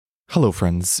Hello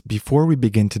friends, before we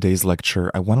begin today's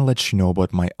lecture, I want to let you know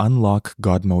about my Unlock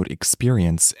God Mode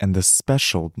experience and the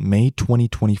special May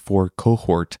 2024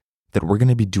 cohort that we're going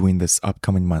to be doing this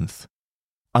upcoming month.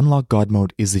 Unlock God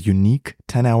Mode is a unique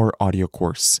 10-hour audio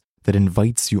course that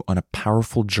invites you on a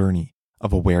powerful journey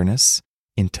of awareness,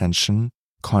 intention,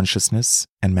 consciousness,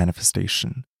 and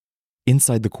manifestation.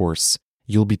 Inside the course,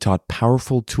 you'll be taught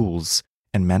powerful tools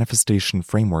and manifestation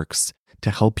frameworks to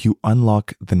help you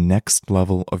unlock the next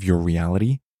level of your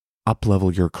reality,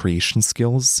 up-level your creation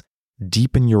skills,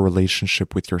 deepen your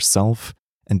relationship with yourself,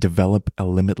 and develop a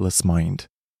limitless mind,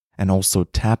 and also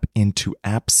tap into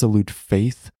absolute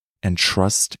faith and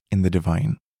trust in the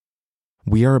divine.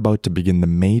 We are about to begin the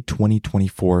May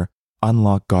 2024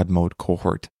 Unlock God Mode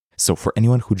cohort. So for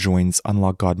anyone who joins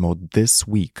Unlock God Mode this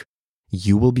week,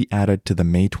 you will be added to the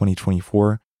May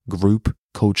 2024 group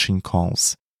coaching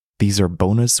calls. These are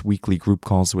bonus weekly group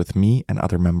calls with me and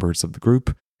other members of the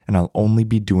group, and I'll only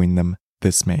be doing them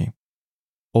this May.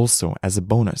 Also, as a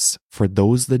bonus, for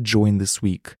those that join this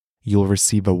week, you'll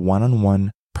receive a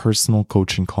one-on-one personal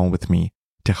coaching call with me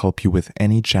to help you with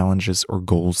any challenges or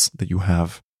goals that you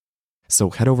have.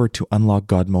 So head over to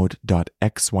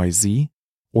unlockgodmode.xyz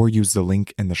or use the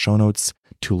link in the show notes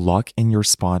to lock in your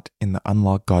spot in the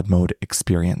Unlock God Mode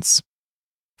experience.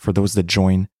 For those that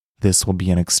join, this will be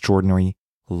an extraordinary,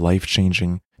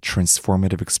 life-changing,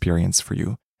 transformative experience for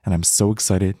you, and I'm so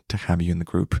excited to have you in the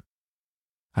group.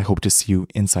 I hope to see you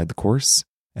inside the course,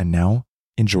 and now,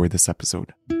 enjoy this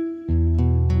episode.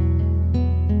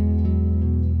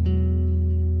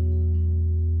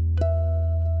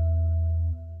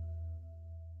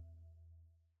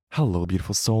 Hello,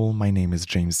 beautiful soul. My name is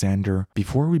James Zander.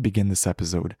 Before we begin this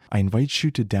episode, I invite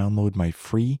you to download my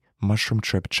free mushroom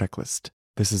trip checklist.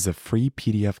 This is a free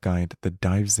PDF guide that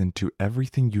dives into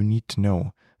everything you need to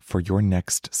know for your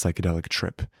next psychedelic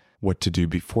trip. What to do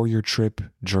before your trip,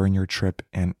 during your trip,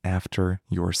 and after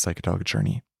your psychedelic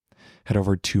journey. Head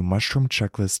over to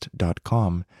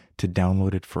mushroomchecklist.com to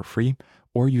download it for free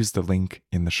or use the link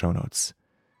in the show notes.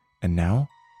 And now,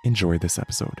 enjoy this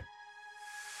episode.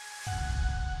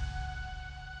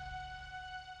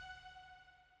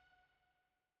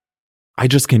 I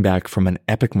just came back from an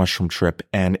epic mushroom trip,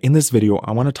 and in this video,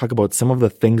 I want to talk about some of the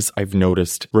things I've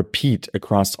noticed repeat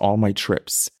across all my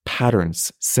trips.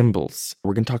 Patterns, symbols.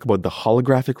 We're going to talk about the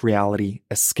holographic reality,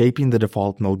 escaping the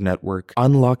default mode network,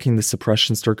 unlocking the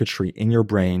suppression circuitry in your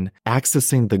brain,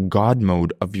 accessing the God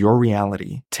mode of your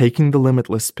reality, taking the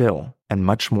limitless pill, and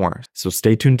much more. So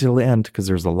stay tuned till the end because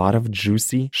there's a lot of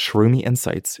juicy, shroomy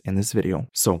insights in this video.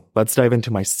 So let's dive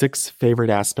into my 6 favorite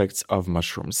aspects of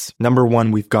mushrooms. Number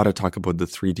 1, we've got to talk about the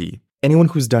 3D. Anyone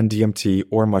who's done DMT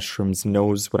or mushrooms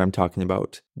knows what I'm talking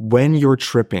about. When you're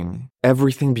tripping,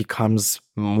 everything becomes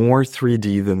more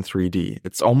 3D than 3D.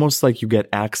 It's almost like you get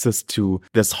access to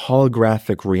this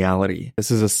holographic reality.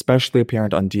 This is especially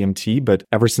apparent on DMT, but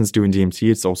ever since doing DMT,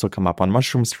 it's also come up on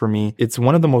mushrooms for me. It's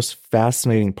one of the most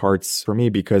fascinating parts for me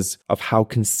because of how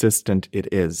consistent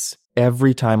it is.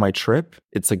 Every time I trip,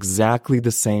 it's exactly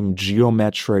the same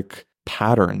geometric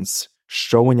patterns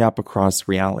showing up across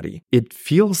reality. It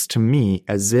feels to me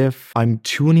as if I'm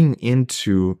tuning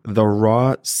into the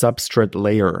raw substrate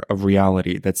layer of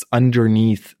reality that's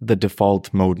underneath the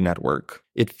default mode network.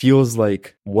 It feels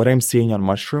like what I'm seeing on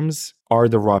mushrooms are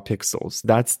the raw pixels.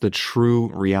 That's the true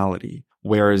reality.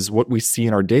 Whereas what we see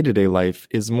in our day-to-day life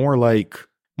is more like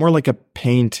a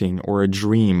painting or a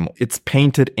dream. It's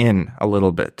painted in a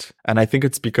little bit. And I think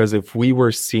it's because if we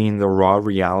were seeing the raw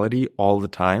reality all the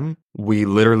time, we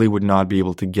literally would not be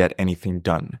able to get anything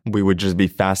done. We would just be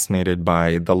fascinated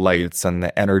by the lights and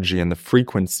the energy and the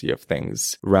frequency of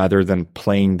things rather than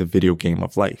playing the video game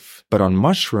of life. But on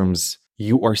mushrooms,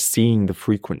 you are seeing the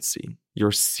frequency.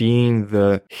 You're seeing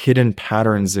the hidden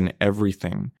patterns in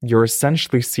everything. You're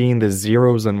essentially seeing the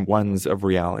zeros and ones of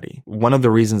reality. One of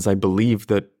the reasons I believe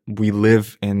that we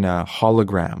live in a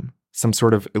hologram, some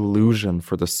sort of illusion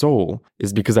for the soul,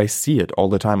 is because I see it all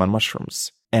the time on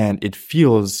mushrooms. And it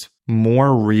feels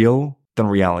more real than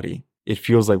reality. It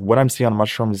feels like what I'm seeing on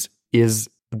mushrooms is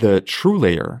the true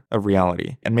layer of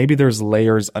reality. And maybe there's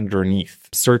layers underneath.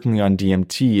 Certainly on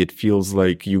DMT, it feels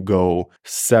like you go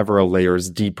several layers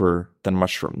deeper than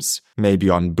mushrooms. Maybe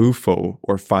on Bufo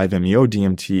or 5-MeO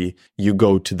DMT, you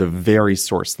go to the very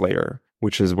source layer,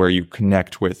 which is where you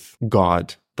connect with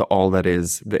God, the all that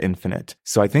is, the infinite.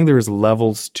 So I think there's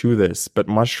levels to this, but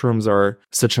mushrooms are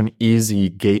such an easy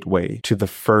gateway to the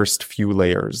first few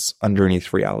layers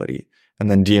underneath reality.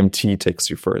 And then DMT takes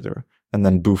you further. And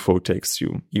then Bufo takes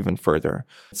you even further.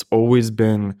 It's always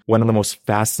been one of the most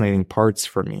fascinating parts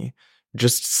for me,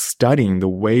 just studying the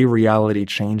way reality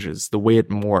changes, the way it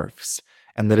morphs,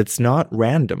 and that it's not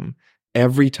random.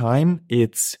 Every time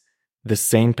it's the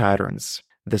same patterns,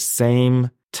 the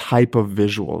same type of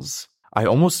visuals. I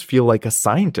almost feel like a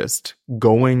scientist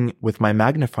going with my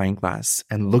magnifying glass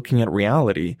and looking at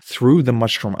reality through the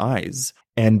mushroom eyes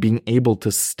and being able to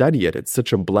study it. It's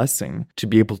such a blessing to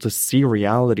be able to see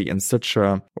reality in such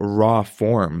a raw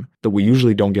form that we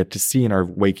usually don't get to see in our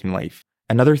waking life.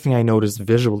 Another thing I noticed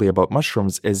visually about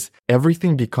mushrooms is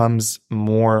everything becomes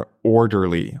more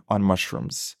orderly on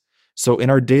mushrooms. So in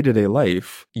our day-to-day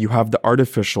life, you have the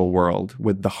artificial world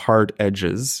with the hard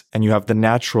edges, and you have the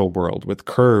natural world with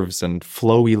curves and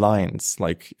flowy lines,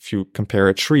 like if you compare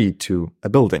a tree to a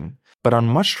building. But on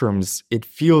mushrooms, it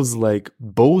feels like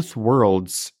both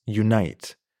worlds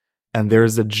unite, and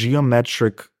there's a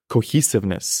geometric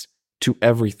cohesiveness to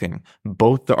everything,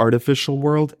 both the artificial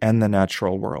world and the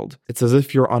natural world. It's as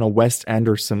if you're on a Wes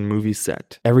Anderson movie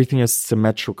set. Everything is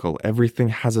symmetrical. Everything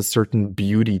has a certain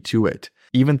beauty to it.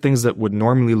 Even things that would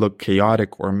normally look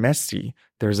chaotic or messy,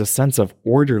 there's a sense of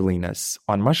orderliness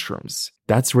on mushrooms.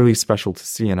 That's really special to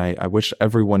see, and I wish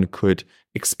everyone could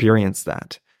experience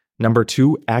that. Number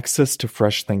 2, access to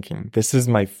fresh thinking. This is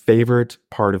my favorite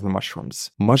part of the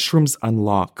mushrooms. Mushrooms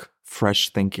unlock fresh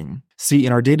thinking. See,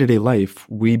 in our day-to-day life,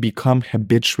 we become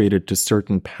habituated to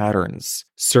certain patterns,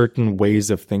 certain ways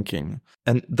of thinking.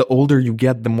 And the older you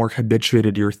get, the more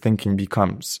habituated your thinking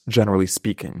becomes, generally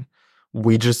speaking.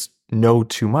 We just know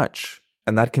too much,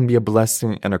 and that can be a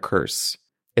blessing and a curse.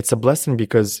 It's a blessing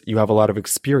because you have a lot of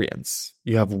experience.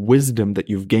 You have wisdom that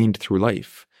you've gained through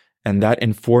life, and that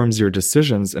informs your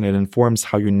decisions, and it informs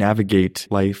how you navigate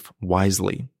life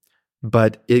wisely.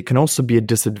 But it can also be a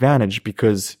disadvantage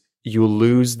because you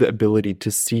lose the ability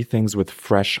to see things with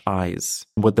fresh eyes.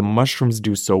 What the mushrooms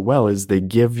do so well is they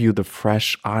give you the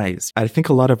fresh eyes. I think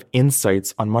a lot of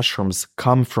insights on mushrooms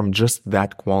come from just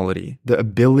that quality, the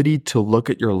ability to look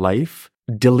at your life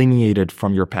delineated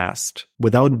from your past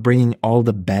without bringing all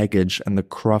the baggage and the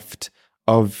cruft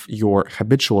of your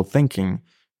habitual thinking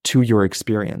to your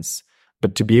experience,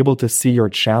 but to be able to see your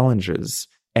challenges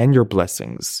and your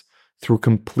blessings through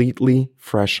completely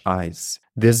fresh eyes.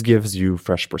 This gives you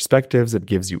fresh perspectives, it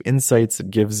gives you insights, it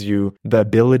gives you the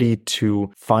ability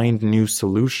to find new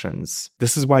solutions.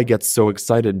 This is why I get so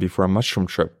excited before a mushroom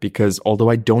trip, because although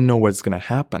I don't know what's going to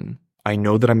happen, I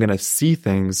know that I'm going to see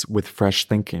things with fresh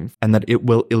thinking, and that it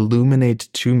will illuminate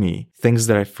to me things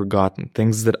that I've forgotten,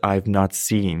 things that I've not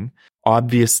seen,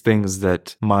 obvious things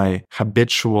that my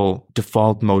habitual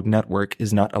default mode network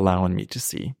is not allowing me to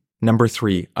see. Number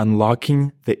 3,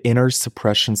 unlocking the inner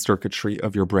suppression circuitry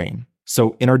of your brain.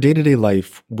 So in our day-to-day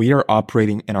life, we are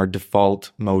operating in our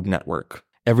default mode network.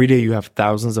 Every day you have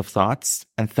thousands of thoughts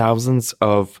and thousands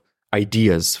of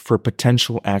ideas for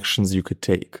potential actions you could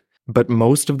take. But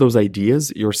most of those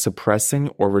ideas you're suppressing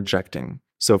or rejecting.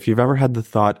 So if you've ever had the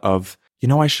thought of,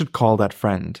 I should call that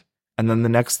friend, and then the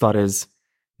next thought is,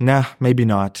 nah, maybe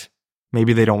not.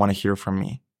 Maybe they don't want to hear from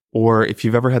me. Or if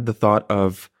you've ever had the thought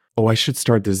of, I should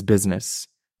start this business,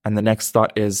 and the next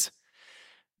thought is,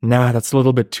 nah, that's a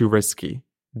little bit too risky.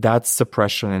 That's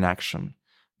suppression in action.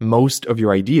 Most of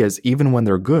your ideas, even when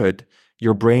they're good,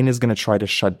 your brain is going to try to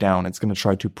shut down. It's going to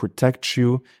try to protect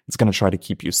you. It's going to try to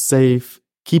keep you safe,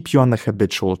 keep you on the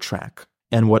habitual track.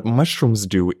 And what mushrooms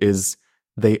do is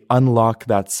they unlock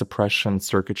that suppression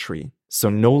circuitry. So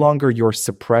no longer you're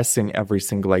suppressing every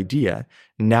single idea.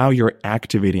 Now you're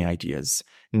activating ideas.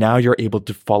 Now you're able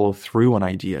to follow through on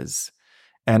ideas.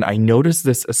 And I noticed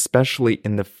this especially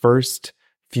in the first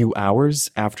few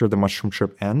hours after the mushroom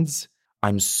trip ends.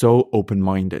 I'm so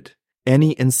open-minded.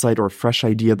 Any insight or fresh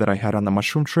idea that I had on the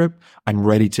mushroom trip, I'm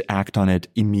ready to act on it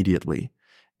immediately.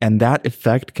 And that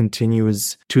effect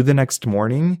continues to the next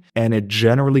morning, and it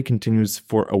generally continues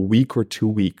for a week or 2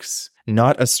 weeks.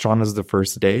 Not as strong as the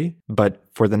first day, but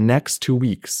for the next 2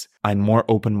 weeks, I'm more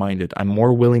open-minded. I'm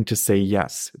more willing to say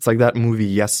yes. It's like that movie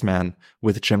Yes Man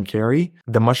with Jim Carrey.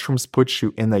 The mushrooms put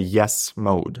you in the yes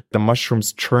mode. The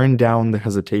mushrooms churn down the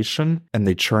hesitation and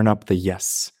they churn up the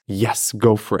yes. Yes,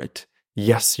 go for it.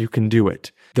 Yes, you can do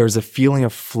it. There's a feeling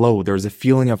of flow. There's a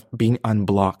feeling of being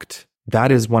unblocked.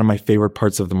 That is one of my favorite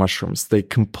parts of the mushrooms. They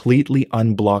completely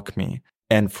unblock me.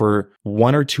 And for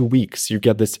 1 or 2 weeks, you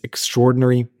get this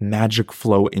extraordinary magic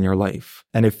flow in your life.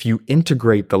 And if you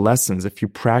integrate the lessons, if you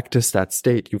practice that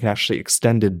state, you can actually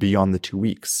extend it beyond the 2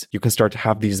 weeks. You can start to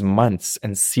have these months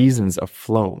and seasons of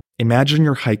flow. Imagine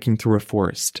you're hiking through a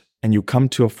forest and you come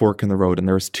to a fork in the road and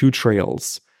there's 2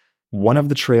 trails. One of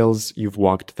the trails you've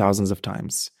walked thousands of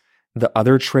times. The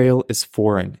other trail is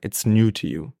foreign. It's new to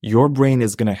you. Your brain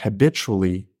is going to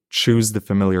habitually choose the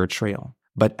familiar trail.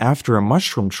 But after a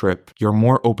mushroom trip, you're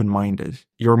more open-minded.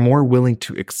 You're more willing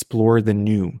to explore the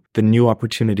new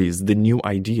opportunities, the new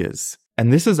ideas.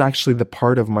 And this is actually the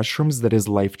part of mushrooms that is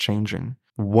life-changing.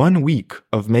 1 week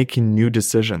of making new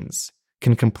decisions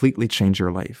can completely change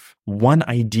your life. One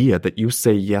idea that you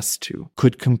say yes to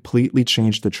could completely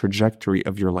change the trajectory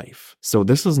of your life. So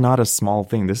this is not a small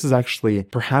thing. This is actually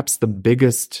perhaps the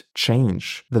biggest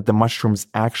change that the mushrooms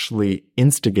actually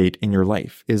instigate in your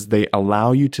life, is they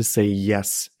allow you to say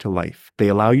yes to life. They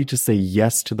allow you to say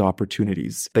yes to the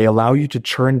opportunities. They allow you to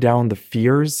turn down the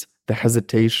fears, the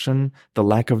hesitation, the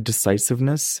lack of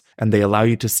decisiveness, and they allow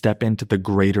you to step into the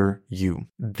greater you.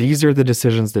 These are the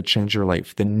decisions that change your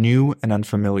life, the new and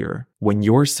unfamiliar. When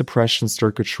your suppression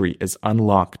circuitry is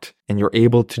unlocked and you're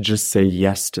able to just say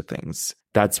yes to things,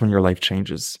 that's when your life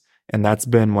changes. And that's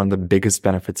been one of the biggest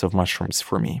benefits of mushrooms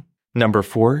for me. Number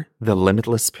 4, the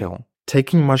limitless pill.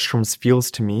 Taking mushrooms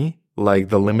feels to me like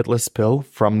the limitless pill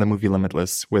from the movie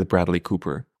Limitless with Bradley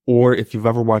Cooper. Or if you've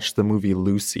ever watched the movie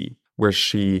Lucy, where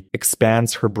she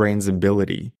expands her brain's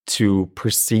ability to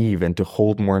perceive and to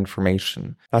hold more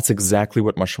information. That's exactly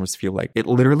what mushrooms feel like. It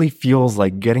literally feels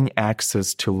like getting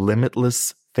access to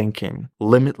limitless thinking,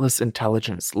 limitless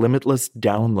intelligence, limitless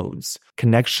downloads,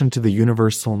 connection to the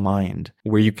universal mind,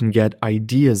 where you can get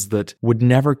ideas that would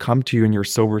never come to you in your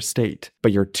sober state,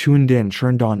 but you're tuned in,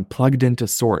 turned on, plugged into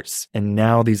source, and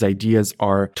now these ideas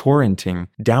are torrenting,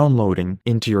 downloading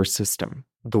into your system.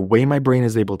 The way my brain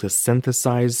is able to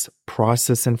synthesize,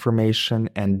 process information,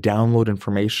 and download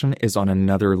information is on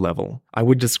another level. I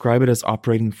would describe it as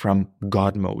operating from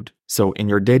God mode. So in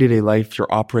your day-to-day life,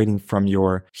 you're operating from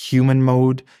your human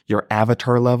mode, your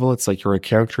avatar level. It's like you're a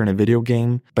character in a video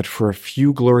game. But for a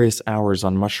few glorious hours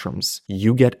on mushrooms,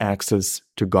 you get access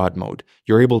to God mode.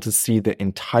 You're able to see the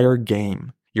entire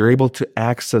game. You're able to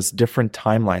access different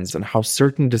timelines and how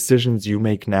certain decisions you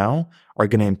make now are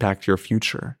going to impact your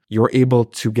future. You're able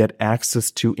to get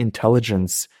access to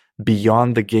intelligence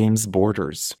beyond the game's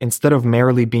borders. Instead of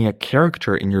merely being a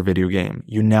character in your video game,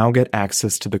 you now get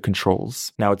access to the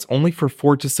controls. Now, it's only for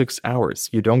 4 to 6 hours.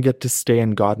 You don't get to stay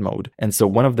in God mode. And so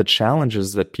one of the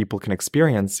challenges that people can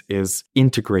experience is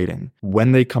integrating.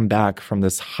 When they come back from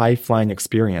this high-flying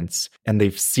experience and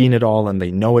they've seen it all and they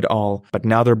know it all, but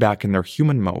now they're back in their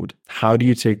human mode, how do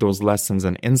you take those lessons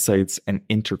and insights and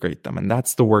integrate them? And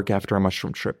that's the work after a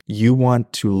mushroom trip. You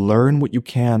want to learn what you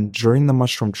can during the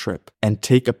mushroom trip and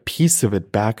take a piece of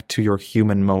it back to your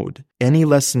human mode. Any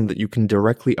lesson that you can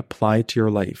directly apply to your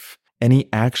life, any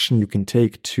action you can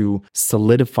take to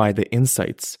solidify the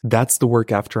insights, that's the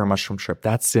work after a mushroom trip.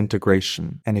 That's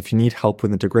integration. And if you need help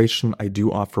with integration, I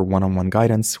do offer one-on-one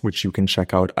guidance, which you can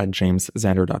check out at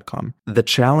jameszander.com. The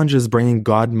challenge is bringing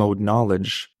God mode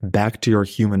knowledge back to your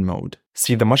human mode.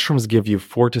 See, the mushrooms give you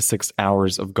 4 to 6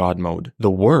 hours of God mode.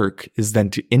 The work is then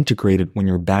to integrate it when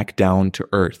you're back down to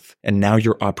earth. And now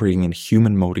you're operating in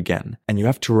human mode again. And you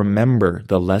have to remember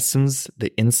the lessons,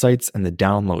 the insights, and the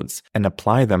downloads and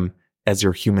apply them as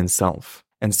your human self.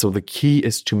 And so the key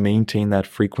is to maintain that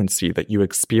frequency that you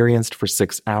experienced for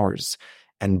 6 hours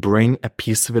and bring a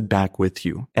piece of it back with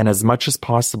you. And as much as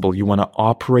possible, you want to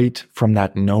operate from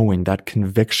that knowing, that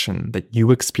conviction that you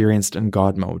experienced in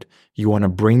God mode. You want to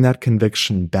bring that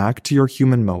conviction back to your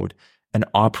human mode and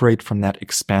operate from that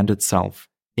expanded self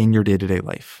in your day-to-day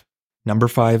life. Number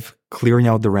 5, clearing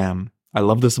out the RAM. I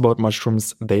love this about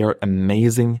mushrooms. They are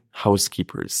amazing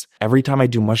housekeepers. Every time I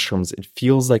do mushrooms, it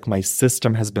feels like my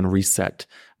system has been reset.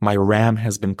 My RAM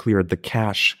has been cleared. The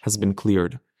cache has been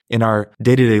cleared. In our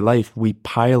day-to-day life, we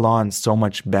pile on so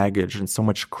much baggage and so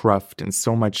much cruft and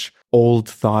so much old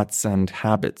thoughts and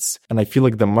habits. And I feel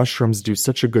like the mushrooms do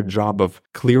such a good job of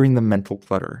clearing the mental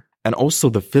clutter and also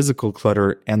the physical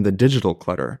clutter and the digital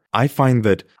clutter. I find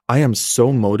that I am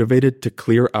so motivated to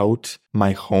clear out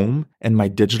my home and my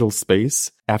digital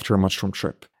space after a mushroom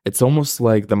trip. It's almost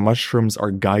like the mushrooms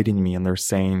are guiding me and they're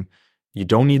saying, you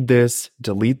don't need this,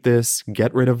 delete this,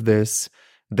 get rid of this.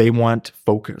 They want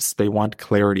focus. They want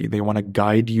clarity. They want to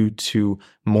guide you to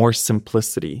more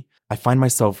simplicity. I find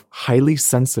myself highly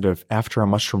sensitive after a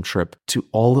mushroom trip to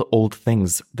all the old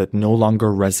things that no longer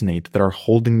resonate, that are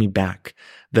holding me back,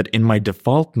 that in my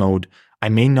default mode, I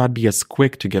may not be as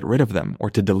quick to get rid of them or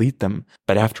to delete them.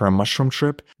 But after a mushroom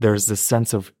trip, there's this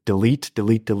sense of delete,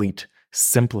 delete, delete,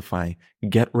 simplify,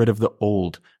 get rid of the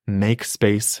old, make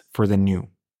space for the new.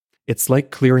 It's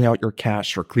like clearing out your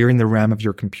cache or clearing the RAM of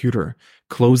your computer,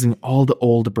 closing all the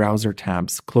old browser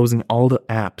tabs, closing all the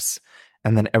apps,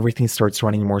 and then everything starts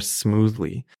running more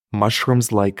smoothly.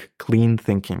 Mushrooms like clean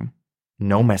thinking,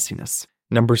 no messiness.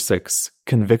 Number 6,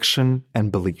 conviction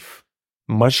and belief.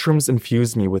 Mushrooms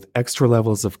infuse me with extra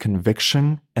levels of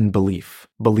conviction and belief.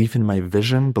 Belief in my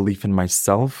vision, belief in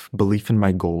myself, belief in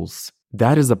my goals.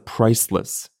 That is a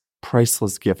priceless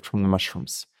gift from the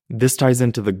mushrooms. This ties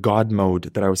into the God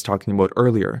mode that I was talking about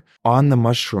earlier. On the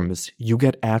mushrooms, you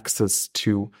get access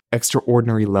to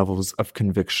extraordinary levels of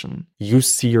conviction. You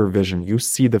see your vision. You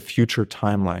see the future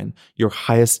timeline, your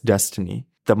highest destiny.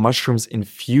 The mushrooms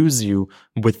infuse you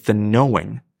with the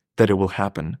knowing that it will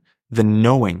happen, the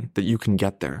knowing that you can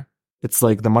get there. It's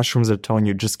like the mushrooms are telling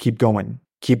you, just keep going.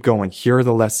 Keep going. Here are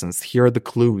the lessons. Here are the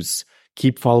clues.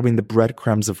 Keep following the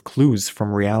breadcrumbs of clues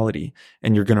from reality,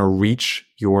 and you're going to reach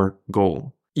your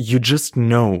goal. You just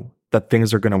know that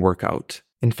things are going to work out.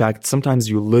 In fact, sometimes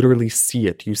you literally see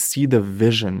it. You see the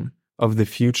vision of the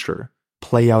future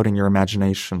play out in your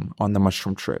imagination on the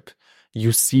mushroom trip.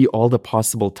 You see all the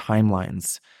possible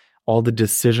timelines, all the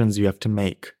decisions you have to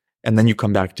make. And then you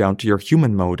come back down to your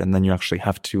human mode, and then you actually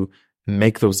have to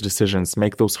make those decisions,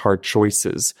 make those hard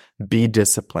choices, be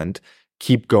disciplined,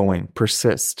 keep going,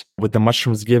 persist. What the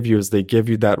mushrooms give you is they give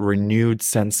you that renewed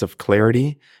sense of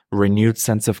clarity, renewed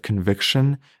sense of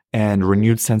conviction, and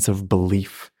renewed sense of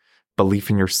belief. Belief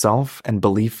in yourself and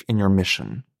belief in your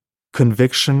mission.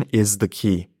 Conviction is the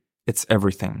key. It's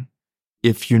everything.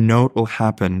 If you know it will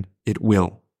happen, it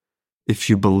will. If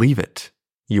you believe it,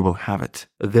 you will have it.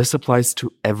 This applies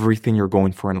to everything you're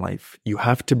going for in life. You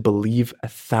have to believe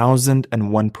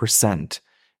 1,001%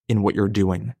 in what you're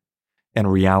doing.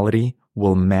 And reality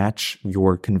will match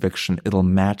your conviction. It'll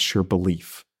match your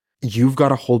belief. You've got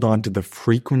to hold on to the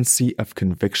frequency of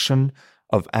conviction,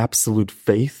 of absolute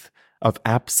faith, of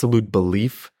absolute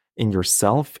belief in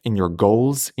yourself, in your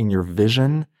goals, in your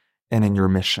vision, and in your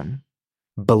mission.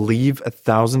 Believe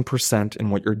 1,000% in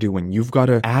what you're doing. You've got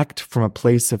to act from a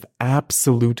place of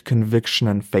absolute conviction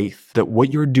and faith that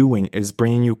what you're doing is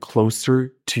bringing you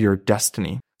closer to your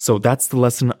destiny. So that's the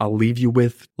lesson I'll leave you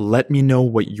with. Let me know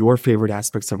what your favorite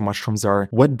aspects of mushrooms are.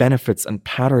 What benefits and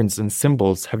patterns and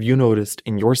symbols have you noticed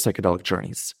in your psychedelic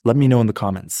journeys? Let me know in the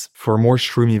comments. For more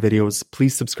shroomy videos,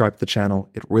 please subscribe to the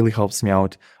channel. It really helps me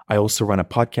out. I also run a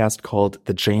podcast called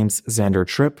The James Xander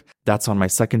Trip. That's on my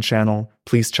second channel.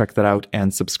 Please check that out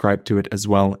and subscribe to it as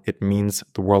well. It means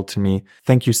the world to me.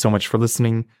 Thank you so much for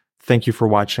listening. Thank you for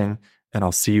watching, and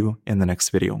I'll see you in the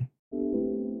next video.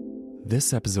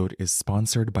 This episode is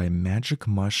sponsored by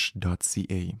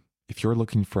magicmush.ca. If you're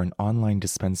looking for an online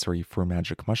dispensary for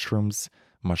magic mushrooms,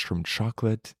 mushroom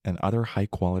chocolate, and other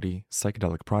high-quality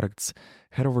psychedelic products,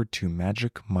 head over to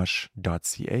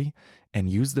magicmush.ca and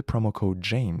use the promo code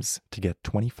JAMES to get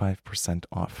 25%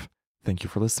 off. Thank you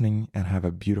for listening and have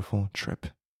a beautiful trip.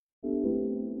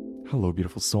 Hello,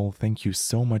 beautiful soul. Thank you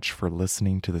so much for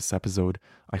listening to this episode.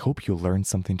 I hope you learned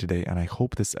something today, and I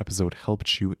hope this episode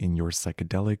helped you in your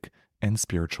psychedelic and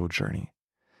spiritual journey.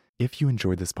 If you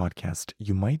enjoyed this podcast,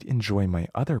 you might enjoy my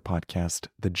other podcast,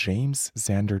 The James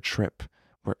Xander Trip,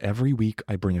 where every week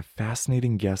I bring a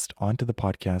fascinating guest onto the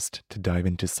podcast to dive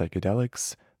into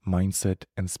psychedelics, mindset,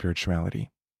 and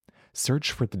spirituality.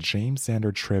 Search for The James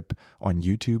Xander Trip on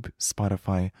YouTube,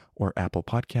 Spotify, or Apple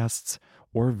Podcasts,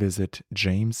 or visit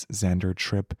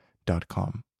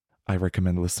jamesxandertrip.com. I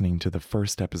recommend listening to the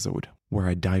first episode, where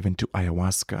I dive into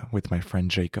ayahuasca with my friend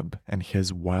Jacob and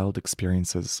his wild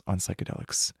experiences on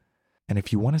psychedelics. And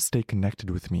if you want to stay connected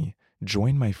with me,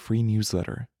 join my free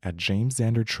newsletter at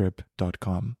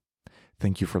jamesxandertrip.com.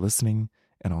 Thank you for listening,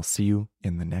 and I'll see you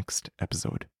in the next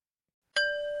episode.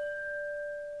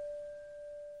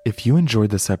 If you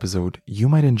enjoyed this episode, you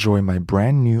might enjoy my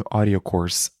brand new audio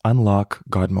course, Unlock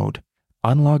God Mode.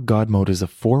 Unlock God Mode is a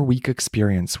 4-week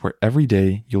experience where every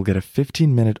day you'll get a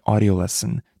 15-minute audio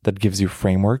lesson that gives you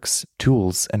frameworks,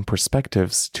 tools, and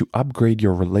perspectives to upgrade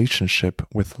your relationship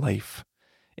with life.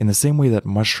 In the same way that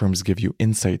mushrooms give you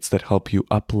insights that help you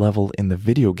up-level in the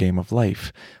video game of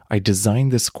life, I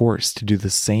designed this course to do the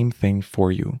same thing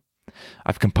for you.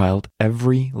 I've compiled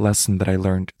every lesson that I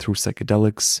learned through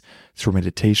psychedelics, through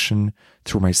meditation,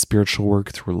 through my spiritual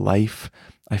work, through life.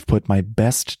 I've put my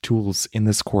best tools in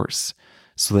this course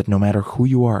so that no matter who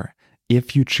you are,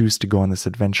 if you choose to go on this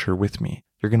adventure with me,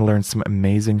 you're going to learn some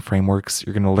amazing frameworks.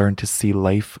 You're going to learn to see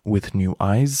life with new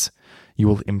eyes. You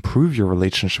will improve your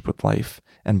relationship with life,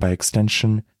 and by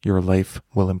extension, your life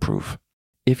will improve.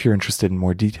 If you're interested in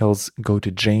more details, go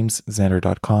to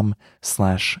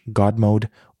jamesxander.com/godmode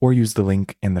or use the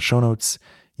link in the show notes.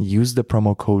 Use the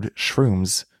promo code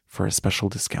SHROOMS for a special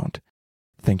discount.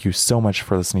 Thank you so much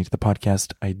for listening to the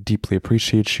podcast. I deeply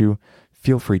appreciate you.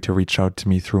 Feel free to reach out to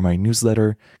me through my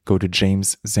newsletter. Go to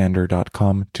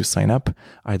jamesxander.com to sign up.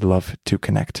 I'd love to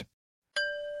connect.